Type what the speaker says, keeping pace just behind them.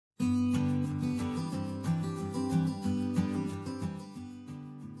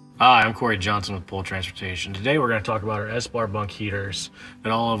Hi, I'm Corey Johnson with Pohl Transportation. Today we're going to talk about our Espar bunk heaters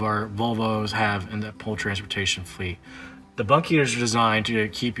that all of our Volvos have in the Pohl Transportation fleet. The bunk heaters are designed to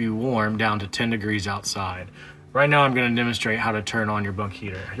keep you warm down to 10 degrees outside. Right now I'm going to demonstrate how to turn on your bunk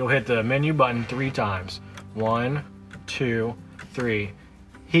heater. You'll hit the menu button 3 times. 1, 2, 3.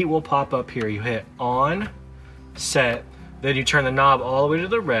 Heat will pop up here. You hit on, set, then you turn the knob all the way to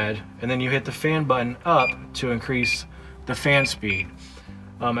the red, and then you hit the fan button up to increase the fan speed.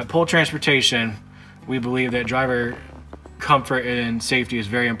 At Pohl Transportation, we believe that driver comfort and safety is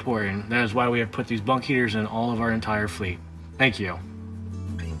very important. That is why we have put these bunk heaters in all of our entire fleet. Thank you.